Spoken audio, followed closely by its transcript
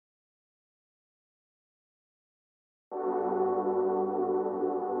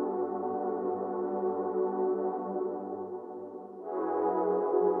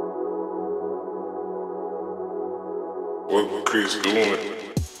what Chris doing.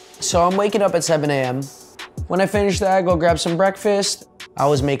 So I'm waking up at 7 a.m. When I finish that, I go grab some breakfast. I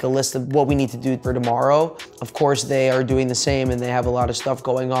always make a list of what we need to do for tomorrow. Of course, they are doing the same and they have a lot of stuff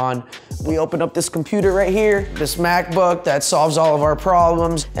going on. We open up this computer right here, this MacBook that solves all of our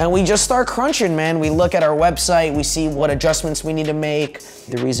problems, and we just start crunching, man. We look at our website, we see what adjustments we need to make.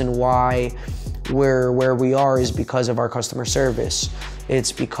 The reason why we're where we are is because of our customer service.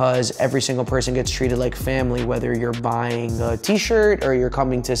 It's because every single person gets treated like family, whether you're buying a t-shirt or you're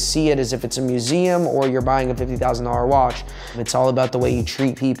coming to see it as if it's a museum or you're buying a $50,000 watch. It's all about the way you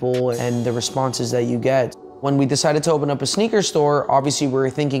treat people and the responses that you get. When we decided to open up a sneaker store, obviously we were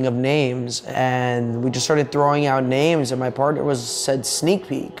thinking of names and we just started throwing out names and my partner said Sneak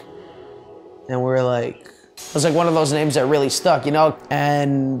Peek. And we were like, it was like one of those names that really stuck, you know?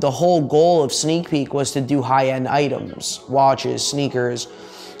 And the whole goal of Sneak Peek was to do high-end items, watches, sneakers.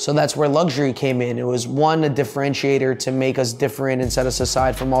 So that's where luxury came in. It was one, a differentiator to make us different and set us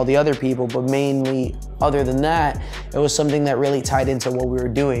aside from all the other people, but mainly, other than that, it was something that really tied into what we were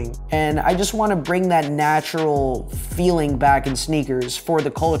doing. And I just want to bring that natural feeling back in sneakers for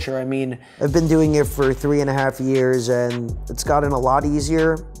the culture. I mean, I've been doing it for 3.5 years and it's gotten a lot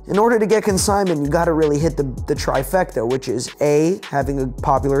easier. In order to get consignment, you gotta really hit the trifecta, which is A, having a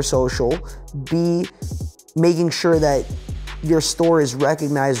popular social, B, making sure that your store is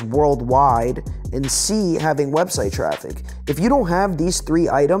recognized worldwide, and C, having website traffic. If you don't have these 3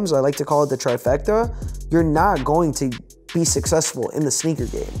 items, I like to call it the trifecta, you're not going to be successful in the sneaker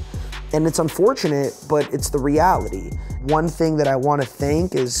game. And it's unfortunate, but it's the reality. One thing that I wanna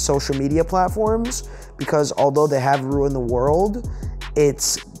thank is social media platforms, because although they have ruined the world,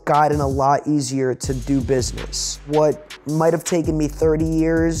 it's gotten a lot easier to do business. What might have taken me 30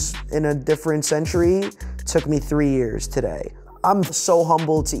 years in a different century took me 3 years today. I'm so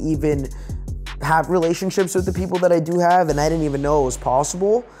humbled to even have relationships with the people that I do have, and I didn't even know it was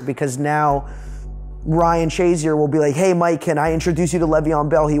possible, because now Ryan Shazier will be like, hey Mike, can I introduce you to Le'Veon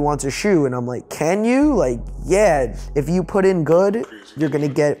Bell? He wants a shoe. And I'm like, can you? Like, yeah, if you put in good, you're gonna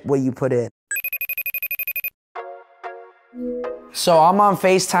get what you put in. So I'm on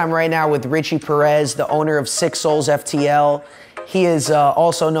FaceTime right now with Richie Perez, the owner of Six Souls FTL. He is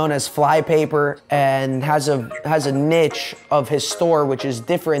also known as Flypaper and has a niche of his store, which is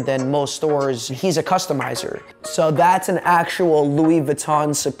different than most stores. He's a customizer. So that's an actual Louis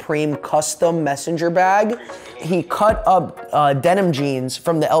Vuitton Supreme custom messenger bag. He cut up denim jeans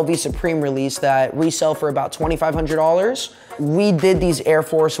from the LV Supreme release that resell for about $2,500. We did these Air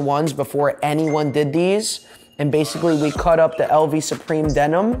Force Ones before anyone did these. And basically we cut up the LV Supreme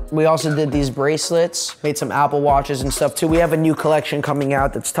denim. We also did these bracelets, made some Apple Watches and stuff too. We have a new collection coming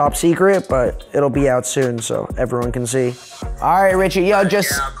out that's top secret, but it'll be out soon so everyone can see. All right, Richie, yo,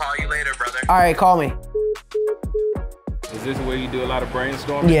 just... Yeah, I'll call you later, brother. All right, call me. Is this where you do a lot of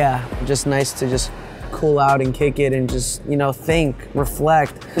brainstorming? Yeah, just nice to just cool out and kick it and just, you know, think,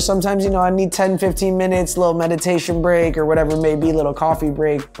 reflect. Sometimes, you know, I need 10, 15 minutes, little meditation break or whatever it may be, little coffee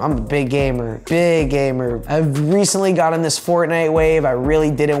break. I'm a big gamer, big gamer. I've recently got on this Fortnite wave. I really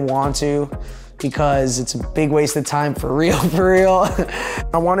didn't want to because it's a big waste of time for real, for real.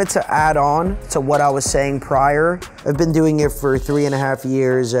 I wanted to add on to what I was saying prior. I've been doing it for 3.5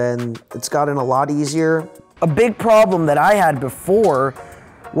 years and it's gotten a lot easier. A big problem that I had before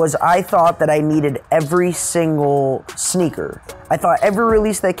was I thought that I needed every single sneaker. I thought every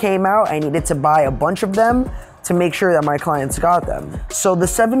release that came out, I needed to buy a bunch of them to make sure that my clients got them. So the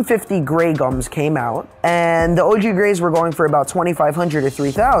 750 gray gums came out and the OG grays were going for about $2,500 to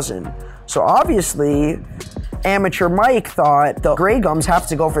 $3,000. So obviously, amateur Mike thought the gray gums have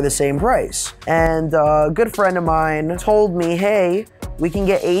to go for the same price. And a good friend of mine told me, hey, we can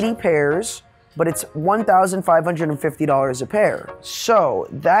get 80 pairs, but it's $1,550 a pair. So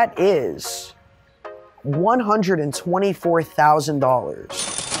that is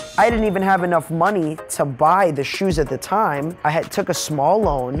 $124,000. I didn't even have enough money to buy the shoes at the time. I took a small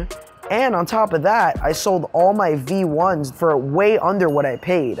loan, and on top of that, I sold all my V1s for way under what I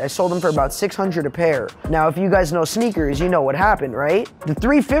paid. I sold them for about $600 a pair. Now, if you guys know sneakers, you know what happened, right? The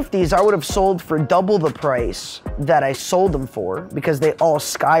 350s I would have sold for double the price that I sold them for because they all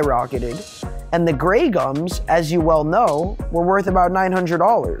skyrocketed. And the gray gums, as you well know, were worth about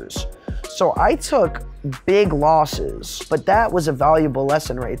 $900. So I took big losses, but that was a valuable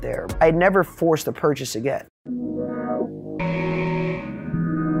lesson right there. I'd never forced a purchase again.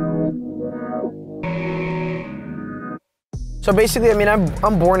 So basically, I mean,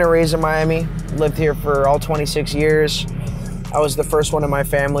 I'm born and raised in Miami, lived here for all 26 years. I was the first one in my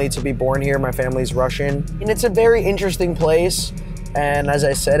family to be born here. My family's Russian. And it's a very interesting place. And as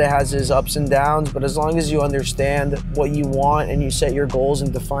I said, it has its ups and downs, but as long as you understand what you want and you set your goals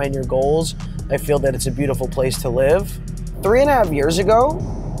and define your goals, I feel that it's a beautiful place to live. 3.5 years ago,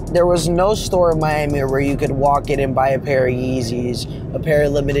 there was no store in Miami where you could walk in and buy a pair of Yeezys, a pair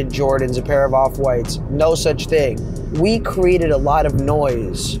of limited Jordans, a pair of Off-Whites. No such thing. We created a lot of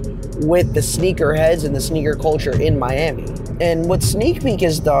noise with the sneaker heads and the sneaker culture in Miami. And what Sneak Peek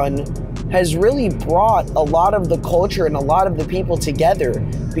has done has really brought a lot of the culture and a lot of the people together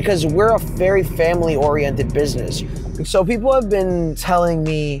because we're a very family-oriented business. So people have been telling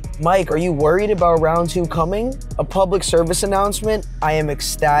me, Mike, are you worried about round 2 coming? A public service announcement. I am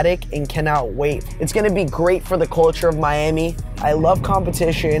ecstatic and cannot wait. It's gonna be great for the culture of Miami. I love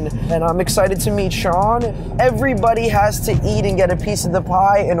competition and I'm excited to meet Sean. Everybody has to eat and get a piece of the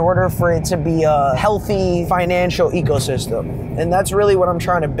pie in order for it to be a healthy financial ecosystem. And that's really what I'm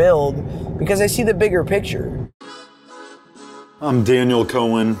trying to build because I see the bigger picture. I'm Daniel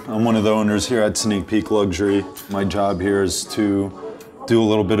Cohen. I'm one of the owners here at Sneak Peek Luxury. My job here is to do a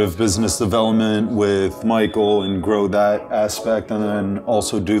little bit of business development with Michael and grow that aspect, and then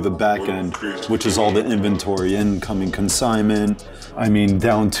also do the back end, which is all the inventory, incoming consignment. I mean,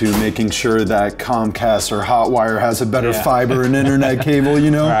 down to making sure that Comcast or Hotwire has a better fiber and internet cable,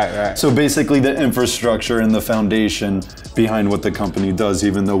 you know? Right. So basically the infrastructure and the foundation behind what the company does,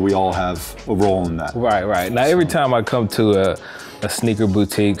 even though we all have a role in that. Right. Now, every time I come to a sneaker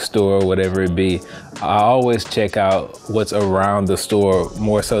boutique store, whatever it be, I always check out what's around the store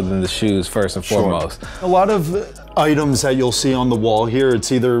more so than the shoes first and foremost. A lot of items that you'll see on the wall here,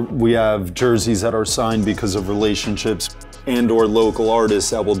 it's either we have jerseys that are signed because of relationships and or local artists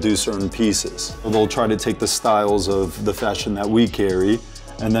that will do certain pieces. They'll try to take the styles of the fashion that we carry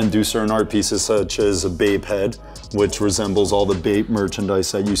and then do certain art pieces such as a Bape head, which resembles all the Bape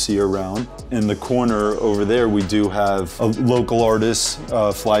merchandise that you see around. In the corner over there, we do have a local artist,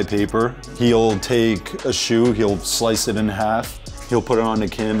 Flypaper. He'll take a shoe, he'll slice it in half, he'll put it on the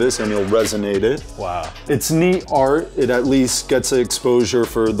canvas and he'll resonate it. Wow. It's neat art. It at least gets exposure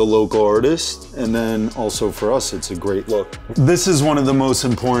for the local artist, and then also for us, it's a great look. This is one of the most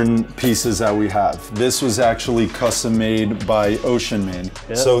important pieces that we have. This was actually custom made by Ocean Mane.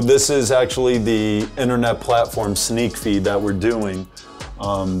 Yep. So this is actually the internet platform Sneak Feed that we're doing.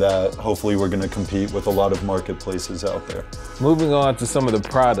 That hopefully we're going to compete with a lot of marketplaces out there. Moving on to some of the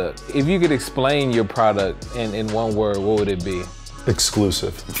product. If you could explain your product in one word, what would it be?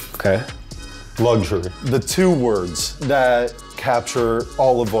 Exclusive. Okay. Luxury. The two words that capture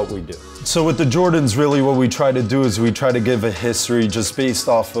all of what we do. So with the Jordans, really what we try to do is we try to give a history just based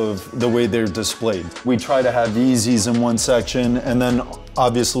off of the way they're displayed. We try to have Yeezys in one section, and then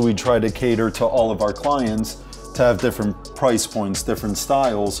obviously we try to cater to all of our clients to have different price points, different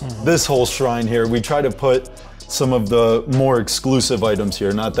styles. This whole shrine here, we try to put some of the more exclusive items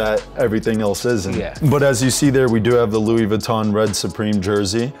here, not that everything else isn't. Yeah. But as you see there, we do have the Louis Vuitton red Supreme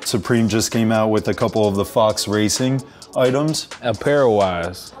jersey. Supreme just came out with a couple of the Fox Racing items.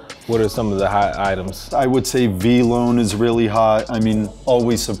 Apparel-wise, what are some of the hot items? I would say V-Lone is really hot. I mean,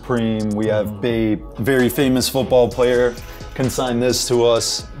 always Supreme. We have Bape, very famous football player, consigned this to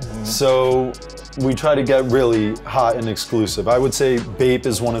us. So we try to get really hot and exclusive. I would say Bape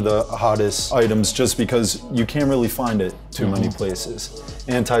is one of the hottest items just because you can't really find it too many places.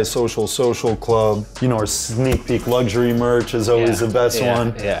 Antisocial Social Club, you know, our Sneak Peek luxury merch is always the best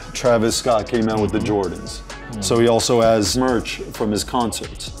one. Yeah. Travis Scott came out with the Jordans. So he also has merch from his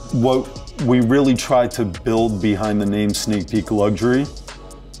concerts. What we really try to build behind the name Sneak Peek Luxury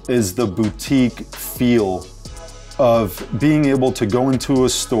is the boutique feel of being able to go into a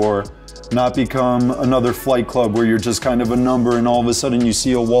store, not become another flight club where you're just kind of a number and all of a sudden you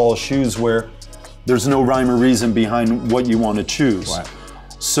see a wall of shoes where there's no rhyme or reason behind what you want to choose. Right.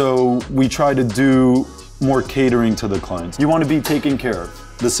 So we try to do more catering to the clients. You want to be taken care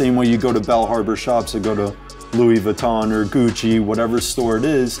of. The same way you go to Bell Harbor shops or go to Louis Vuitton or Gucci, whatever store it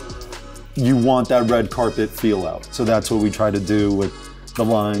is, you want that red carpet feel out. So that's what we try to do with the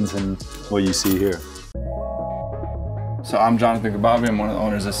lines and what you see here. So I'm Jonathan Gabavi. I'm one of the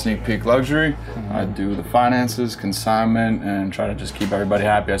owners of Sneak Peek Luxury. I do the finances, consignment, and try to just keep everybody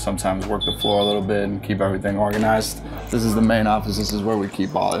happy. I sometimes work the floor a little bit and keep everything organized. This is the main office. This is where we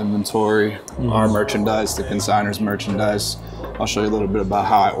keep all inventory, our merchandise, the consigners' merchandise. I'll show you a little bit about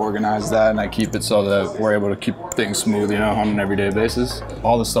how I organize that, and I keep it so that we're able to keep things smooth, you know, on an everyday basis.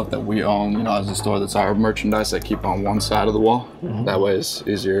 All the stuff that we own, you know, as a store, that's our merchandise, I keep on one side of the wall. That way it's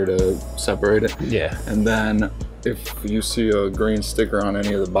easier to separate it. Yeah. And then If you see a green sticker on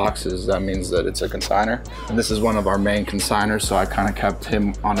any of the boxes, that means that it's a consignor. And this is one of our main consignors, so I kind of kept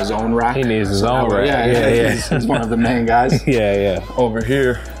him on his own rack. He needs his own rack. Yeah. He's one of the main guys. Yeah. Over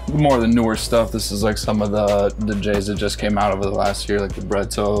here, more of the newer stuff. This is like some of the J's that just came out over the last year, like the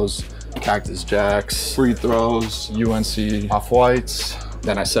Bread Toes, Cactus Jacks, Free Throws, UNC Off-Whites.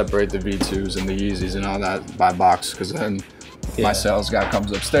 Then I separate the V2s and the Yeezys and all that by box, because then my sales guy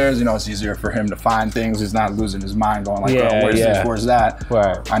comes upstairs, you know, it's easier for him to find things. He's not losing his mind going like, oh, where's this, where's that?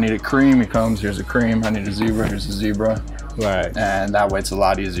 Right. I need a cream, he comes, here's a cream. I need a zebra, here's a zebra. Right. And that way it's a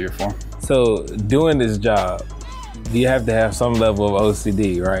lot easier for him. So doing this job, you have to have some level of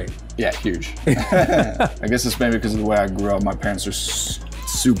OCD, right? Yeah, huge. I guess it's maybe because of the way I grew up. My parents are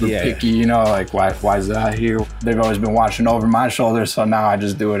super picky, you know, like why is that here? They've always been watching over my shoulder, so now I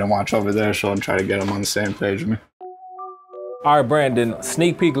just do it and watch over their shoulder and try to get them on the same page with me. All right, Brandon,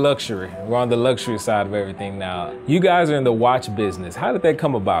 Sneak Peek Luxury. We're on the luxury side of everything now. You guys are in the watch business. How did that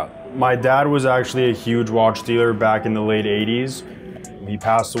come about? My dad was actually a huge watch dealer back in the late 80s. He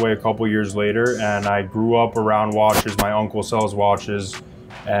passed away a couple years later, and I grew up around watches. My uncle sells watches,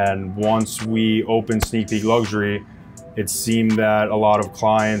 and once we opened Sneak Peek Luxury, it seemed that a lot of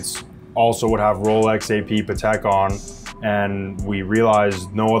clients also would have Rolex, AP, Patek on, and we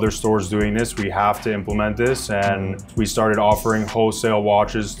realized no other store's doing this. We have to implement this, and we started offering wholesale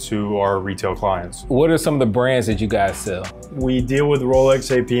watches to our retail clients. What are some of the brands that you guys sell? We deal with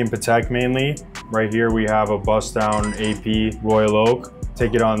Rolex, AP, and Patek mainly. Right here we have a bust down AP Royal Oak.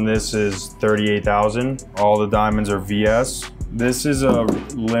 Ticket on this is 38,000. All the diamonds are VS. This is a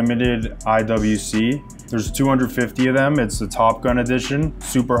limited IWC. There's 250 of them. It's the Top Gun edition.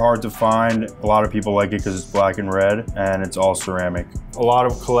 Super hard to find. A lot of people like it because it's black and red, and it's all ceramic. A lot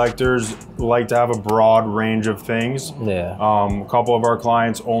of collectors like to have a broad range of things. Yeah. A couple of our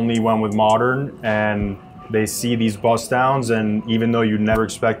clients only went with modern, and they see these bust downs, and even though you never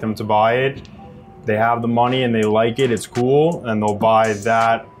expect them to buy it, they have the money and they like it, it's cool, and they'll buy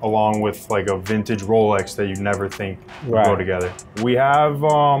that along with like a vintage Rolex that you never think would go together. We have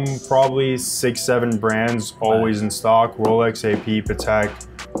probably 6-7 brands always in stock: Rolex, AP, Patek,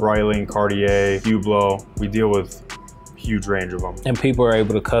 Breitling, Cartier, Hublot. We deal with a huge range of them. And people are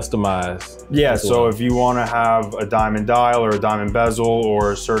able to customize. Yeah, so if you want to have a diamond dial or a diamond bezel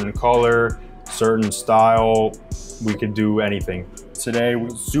or a certain color, certain style, we could do anything. Today,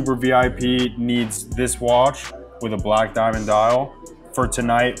 Super VIP needs this watch with a black diamond dial for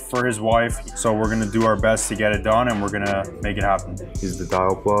tonight for his wife. So we're gonna do our best to get it done, and we're gonna make it happen. He's the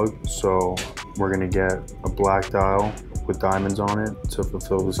dial plug, so we're gonna get a black dial with diamonds on it to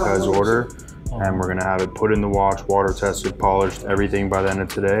fulfill this guy's order. And we're gonna have it put in the watch, water tested, polished, everything by the end of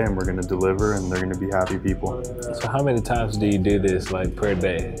today, and we're gonna deliver, and they're gonna be happy people. So how many times do you do this, like, per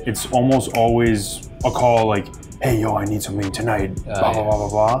day? It's almost always a call like, hey, yo, I need something tonight, blah, blah, blah, blah,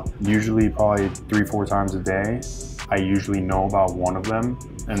 blah. Usually probably 3-4 times a day. I usually know about one of them,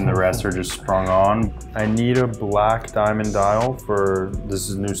 and the rest are just sprung on. I need a black diamond dial for, this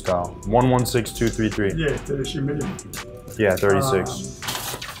is new style, 116233. Yeah, 36 million. Yeah, 36.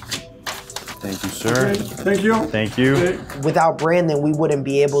 Thank you, sir. Okay, thank you. Thank you. Okay. Without Brandon, we wouldn't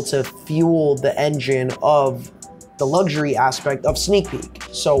be able to fuel the engine of the luxury aspect of Sneak Peek.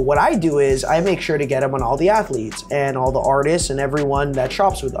 So what I do is I make sure to get him on all the athletes and all the artists and everyone that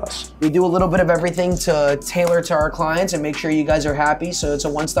shops with us. We do a little bit of everything to tailor to our clients and make sure you guys are happy, so it's a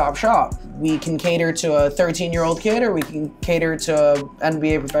one-stop shop. We can cater to a 13-year-old kid, or we can cater to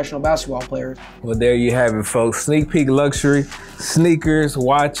NBA professional basketball players. Well, there you have it, folks. Sneak Peek Luxury, sneakers,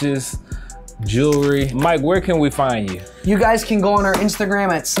 watches, jewelry. Mike, where can we find you? You guys can go on our Instagram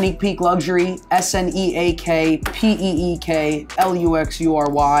at Sneak Peek Luxury,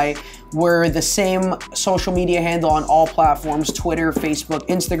 SneakPeekLuxury. We're the same social media handle on all platforms: Twitter, Facebook,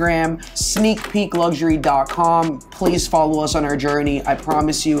 Instagram, sneakpeekluxury.com. Please follow us on our journey. I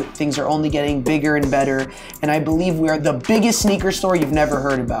promise you, things are only getting bigger and better, and I believe we are the biggest sneaker store you've never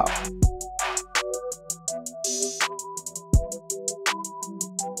heard about.